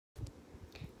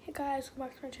guys, welcome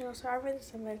back to my channel. Sorry for the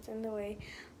sun that's in the way.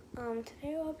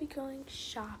 Today I'll be going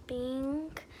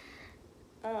shopping.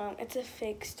 It's a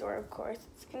fake store, of course.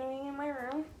 It's gonna be in my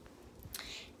room.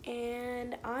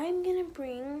 And I'm gonna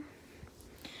bring,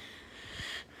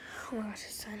 oh my gosh,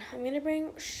 it's sun. I'm gonna bring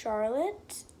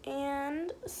Charlotte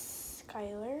and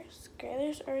Skylar.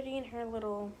 Skylar's already in her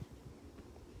little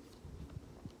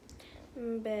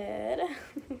bed.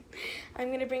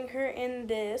 I'm gonna bring her in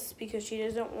this because she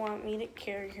doesn't want me to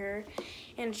carry her,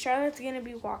 and Charlotte's gonna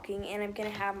be walking, and I'm gonna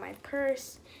have my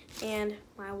purse and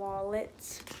my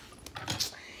wallet,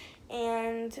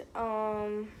 and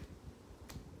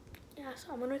yeah,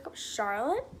 so I'm gonna wake up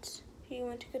Charlotte. She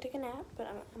went to go take a nap, but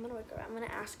I'm gonna wake her up. I'm gonna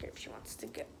ask her if she wants to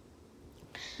go.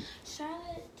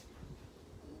 Charlotte,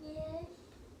 yes,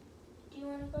 do you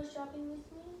want to go shopping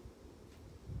with me?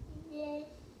 Yes.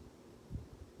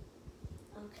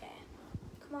 Okay,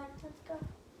 come on, let's go.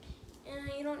 And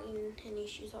you don't need any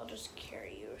shoes, I'll just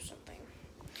carry you or something.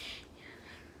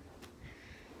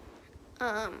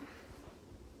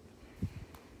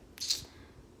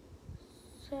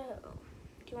 So,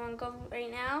 do you want to go right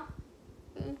now?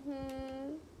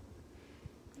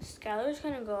 Skylar's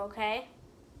gonna go, okay?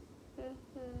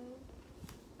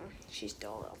 She's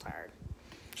still a little tired.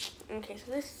 Okay,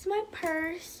 so this is my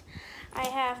purse. I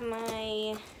have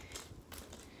my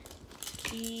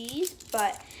keys,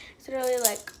 but it's really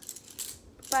like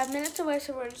 5 minutes away,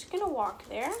 so we're just gonna walk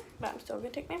there, but I'm still gonna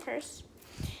take my purse.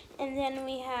 And then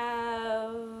we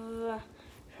have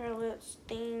her little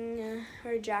thing,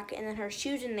 her jacket, and then her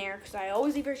shoes in there, because I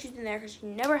always leave her shoes in there because she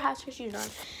never has her shoes on.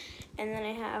 And then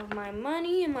I have my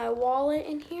money and my wallet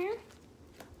in here.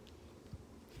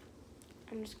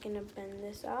 I'm just gonna bend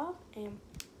this up and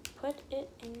put it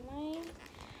in my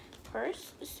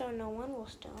purse so no one will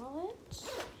steal it.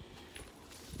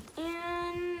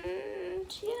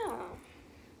 And yeah,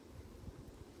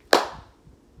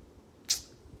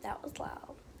 that was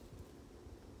loud.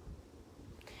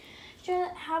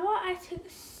 Charlotte, how about I take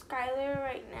Skylar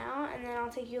right now and then I'll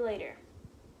take you later?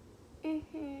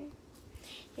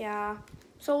 Yeah,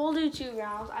 so we'll do 2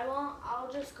 rounds. I'll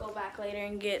just go back later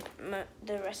and get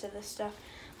the rest of this stuff,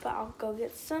 but I'll go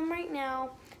get some right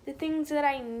now, the things that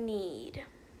I need.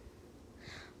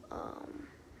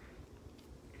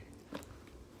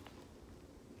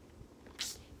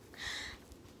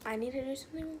 I need to do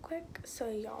something real quick, so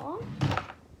y'all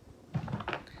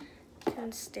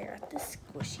can stare at this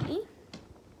squishy.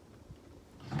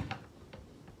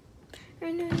 Or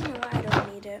no, I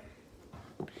don't need it.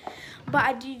 But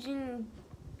I do need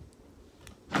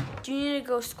to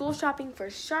go school shopping for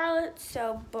Charlotte,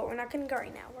 but we're not gonna go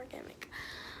right now. We're gonna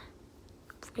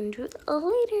do it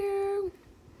later.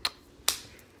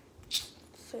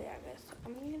 So yeah, guys,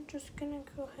 I'm just gonna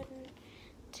go ahead and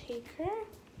take her.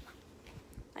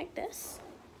 Like this.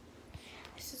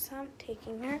 This is how I'm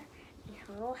taking her, and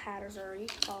her little hat is already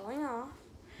falling off.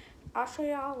 I'll show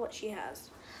y'all what she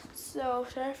has. So,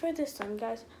 sorry for this one,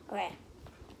 guys. Okay.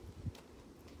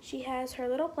 She has her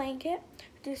little blanket,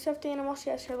 the stuffed animal. She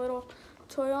has her little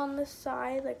toy on the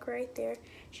side, like right there.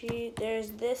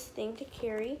 There's this thing to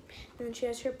carry, and then she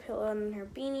has her pillow and her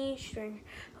beanie. She's wearing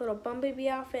her little Bum Baby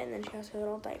outfit, and then she has her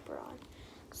little diaper on.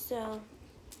 So,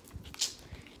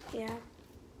 yeah.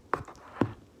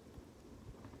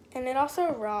 And it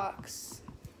also rocks.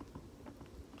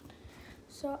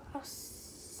 So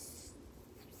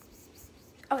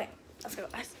okay, let's go,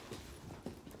 guys.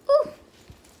 Ooh.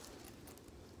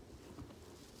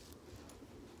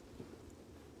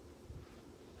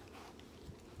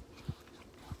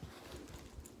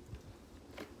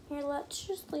 Here, let's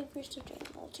just leave your stuffed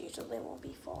animals here so they won't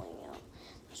be falling out.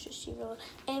 Let's just see real.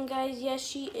 And guys, yes,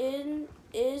 she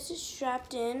is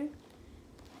strapped in.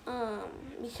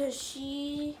 Because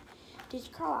she did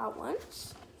crawl out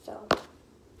once, so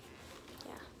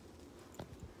yeah.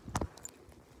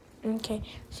 Okay,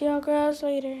 see y'all girls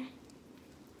later.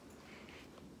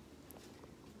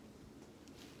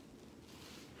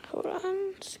 Hold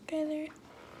on, Skylar.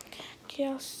 Okay,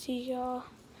 I'll see y'all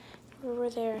over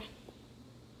there.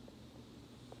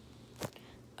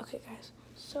 Okay, guys,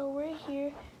 so we're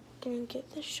here gonna get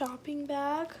the shopping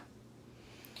bag.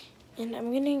 And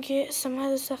I'm gonna get some of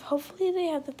the stuff. Hopefully they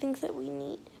have the things that we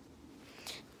need.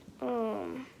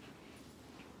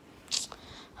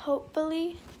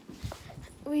 Hopefully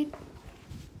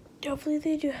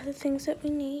they do have the things that we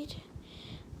need.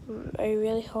 I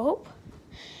really hope.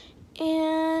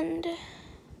 And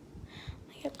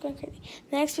I kept going crazy.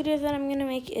 The next video that I'm gonna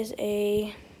make is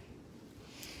a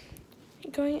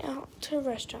going out to a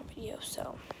restaurant video.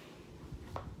 So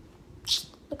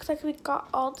looks like we got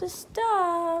all the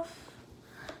stuff.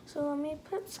 So let me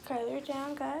put Skylar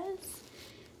down, guys.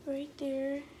 right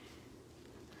there.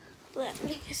 Let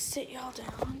me just sit y'all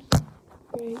down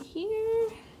right here.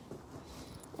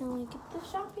 And look at the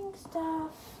shopping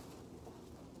stuff.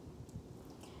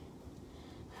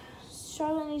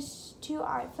 Charlotte needs 2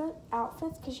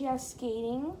 outfits because she has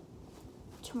skating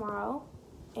tomorrow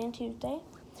and Tuesday.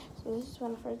 So this is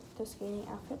one of the skating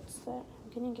outfits that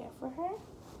I'm gonna get for her.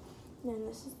 And then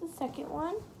this is the second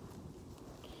one.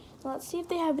 So let's see if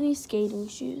they have any skating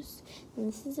shoes. And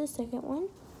this is the second one.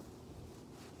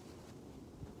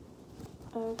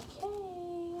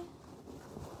 Okay.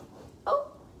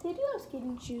 Oh, they do have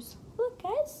skating shoes. Look,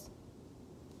 guys.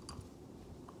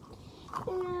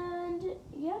 And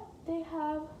yep, they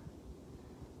have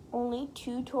only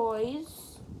 2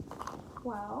 toys.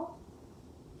 Wow.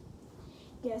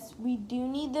 Yes, we do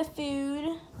need the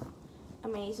food.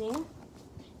 Amazing.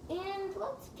 And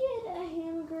let's get a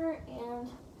hamburger and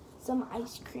some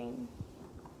ice cream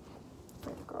for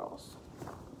the girls.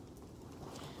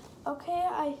 Okay,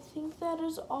 I think that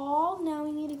is all. Now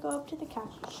we need to go up to the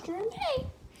cash register and pay.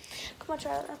 Come on,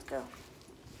 Charlotte, let's go.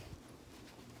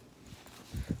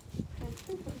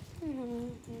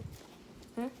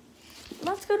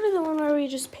 Let's go to the one where we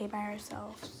just pay by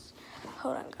ourselves.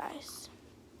 Hold on, guys.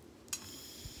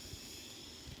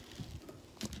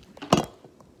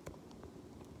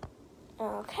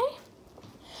 Okay.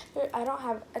 I don't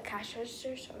have a cash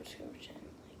register, so I'm just gonna pretend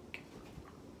like.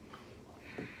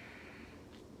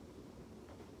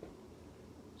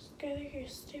 Skylar, here,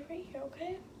 stay right here,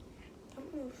 okay?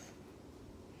 Don't move.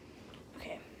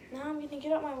 Okay, now I'm gonna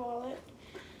get out my wallet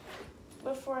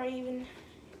before I even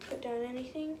put down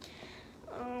anything.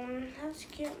 Let's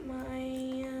get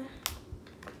my,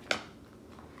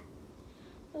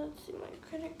 let's see, my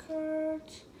credit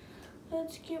cards.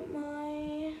 Let's get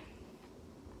my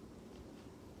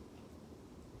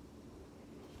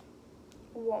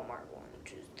Walmart one,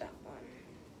 which is that one.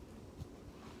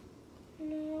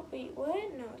 No, wait,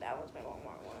 what? No, that was my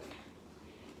Walmart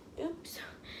one. Oops,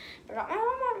 forgot my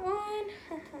Walmart one.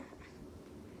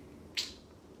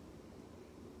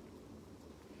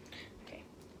 Okay,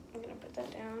 I'm gonna put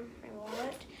that down, my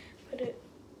wallet, put it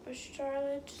with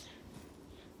Charlotte's.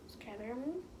 Skylar,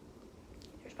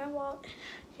 here's my wallet.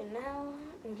 And now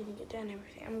I'm gonna get down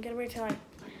everything. I'm gonna pretend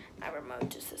my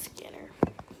remote is a scanner.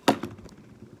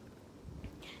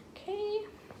 Okay.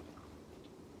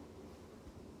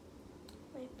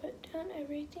 I put down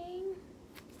everything.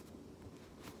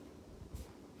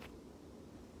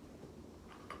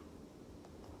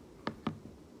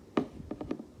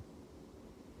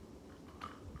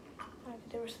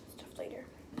 There was some stuff later.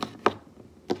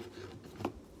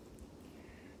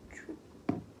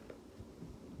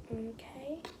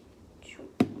 Okay.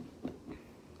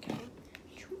 Okay.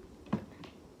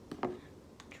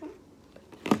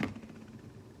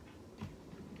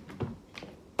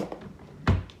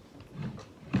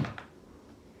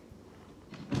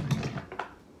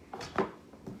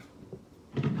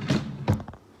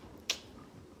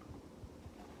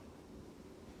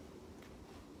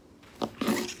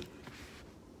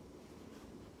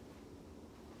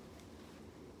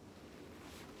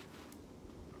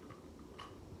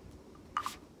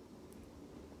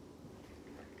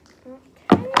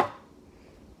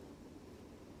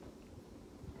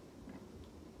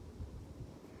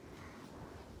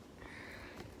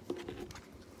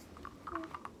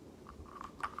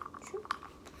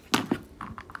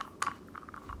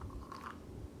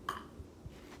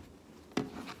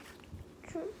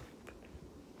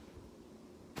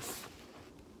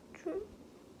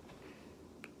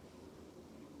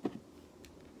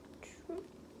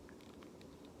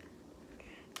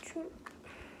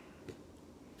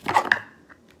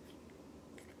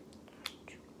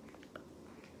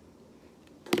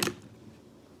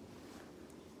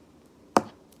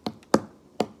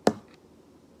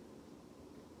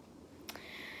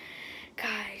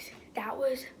 Guys, that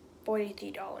was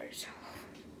 $43.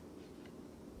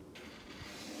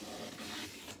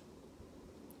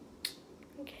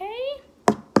 Okay,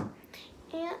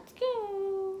 and let's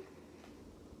go.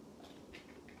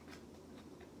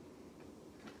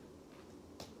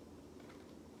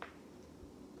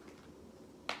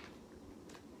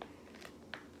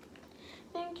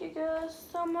 Thank you guys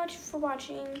so much for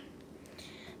watching.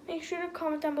 Make sure to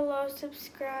comment down below,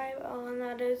 subscribe. Oh, and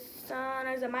that is sun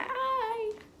is in my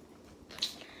eye.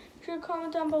 Make sure to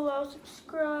comment down below,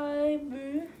 subscribe.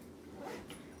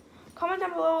 Comment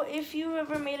down below if you've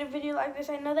ever made a video like this.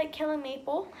 I know that Kelly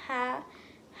Maple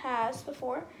has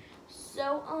before.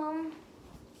 So,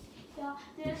 yeah,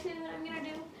 the next thing that I'm gonna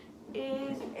do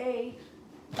is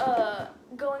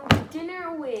going to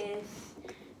dinner with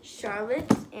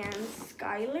Charlotte and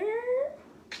Skylar.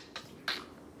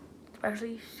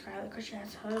 especially Skylar because she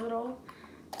has her little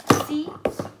seat.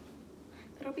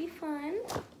 That'll be fun.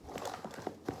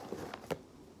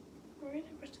 Where is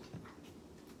the rest of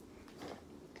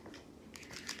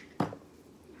it?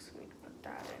 So we put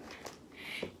that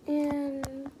in.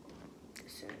 And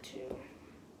this in too.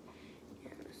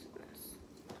 And this and this.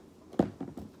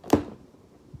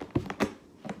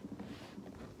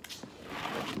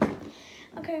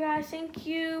 Okay guys, thank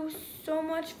you so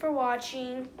much for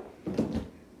watching.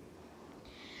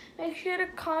 Make sure to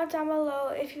comment down below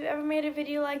if you ever made a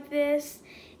video like this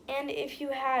and if you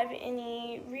have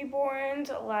any reborns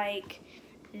like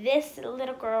this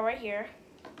little girl right here.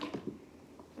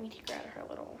 Let me take her out of her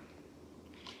little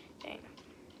thing.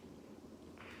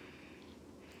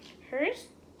 Hers,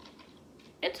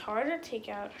 it's hard to take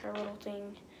out her little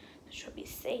thing so she'll be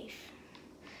safe.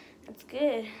 That's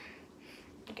good.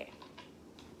 Okay.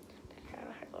 Take her out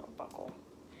of her little buckle.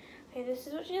 Okay, this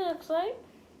is what she looks like.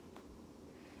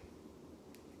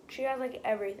 She has like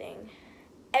everything.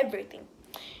 Everything.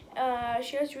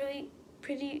 She has really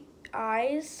pretty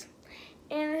eyes.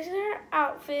 And this is her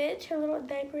outfit, her little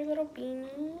diaper, little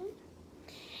beanie.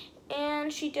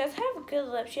 And she does have good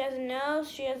lips. She has a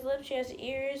nose, she has lips, she has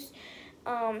ears.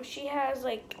 She has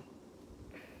like,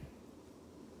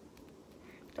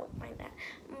 don't mind that.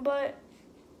 But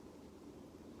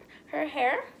her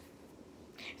hair,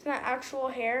 it's not actual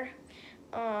hair.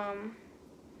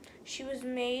 She was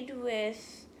made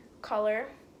with color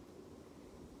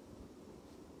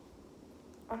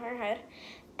on her head,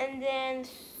 and then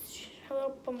her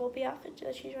little bumblebee outfit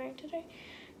that she's wearing today,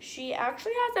 she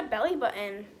actually has a belly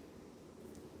button,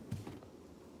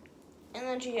 and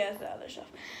then she has the other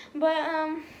stuff. But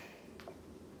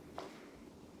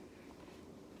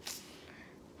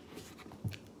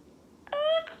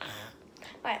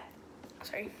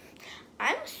sorry,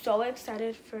 I'm so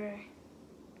excited for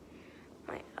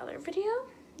my other video,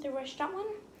 the restaurant one.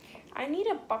 I need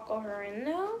to buckle her in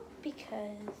though,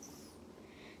 because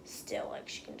still, like,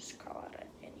 she can just crawl out at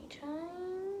any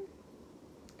time.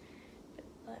 But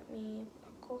let me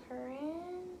buckle her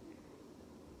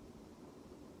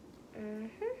in.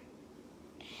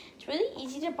 It's really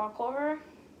easy to buckle her.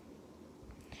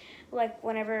 Like,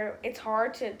 whenever it's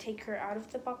hard to take her out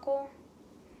of the buckle.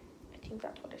 I think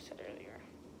that's what I said earlier.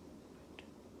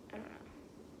 I don't know.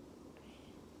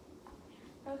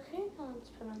 Okay, now let's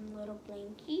put on a little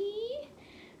blankie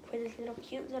for this little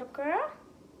cute little girl.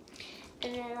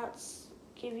 And then let's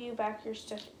give you back your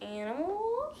stuffed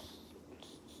animals.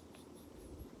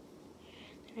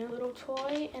 The new little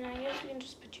toy. And I guess we can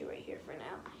just put you right here for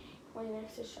now. Right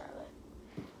next to Charlotte.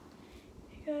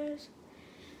 Hey guys.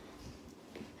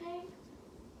 Thanks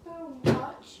for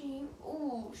watching.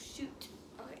 Oh, shoot.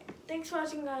 Okay. Thanks for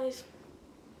watching, guys.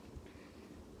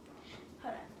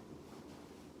 Hold on.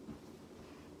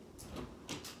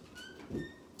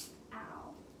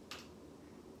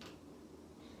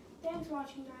 Thanks for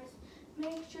watching, guys.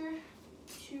 Make sure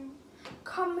to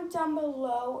comment down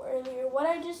below earlier what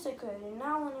I just said good, and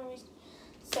now when I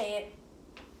say it.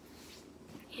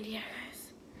 And yeah.